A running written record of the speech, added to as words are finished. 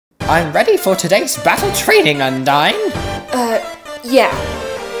I'm ready for today's battle training, Undyne. Yeah.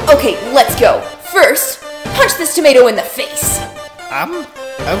 Okay, let's go. First, punch this tomato in the face.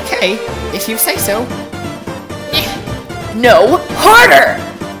 Okay, if you say so. No, harder!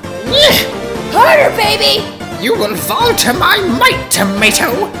 Harder, baby! You will fall to my might,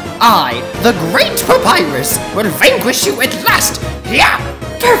 tomato! I, the great Papyrus, will vanquish you at last! Yeah!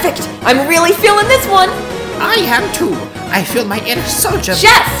 Perfect! I'm really feeling this one! I am too! I feel my inner soldier...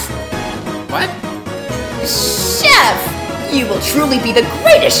 Chef! What? Chef! You will truly be the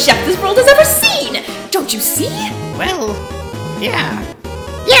greatest chef this world has ever seen! Don't you see? Well, yeah.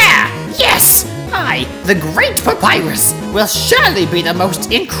 Yes! I, the great Papyrus, will surely be the most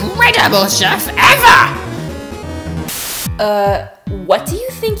incredible chef ever! What do you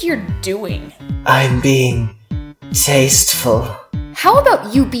think you're doing? I'm being tasteful. How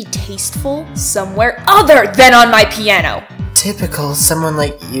about you be tasteful somewhere other than on my piano? Typical someone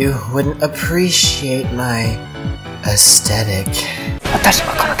like you wouldn't appreciate my aesthetic. 私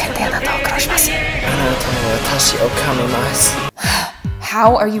はこの検定あなたを殺します。あなたは私を噛みます。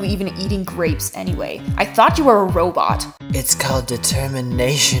 How are you even eating grapes anyway? I thought you were a robot. It's called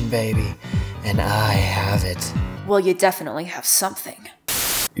determination, baby, and I have it. Well, you definitely have something.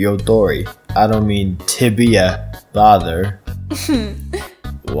 Yo, Dory, I don't mean tibia, bother.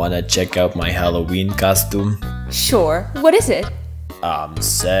 Wanna check out my Halloween costume? Sure. What is it? I'm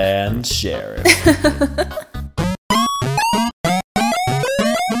Sand Sheriff.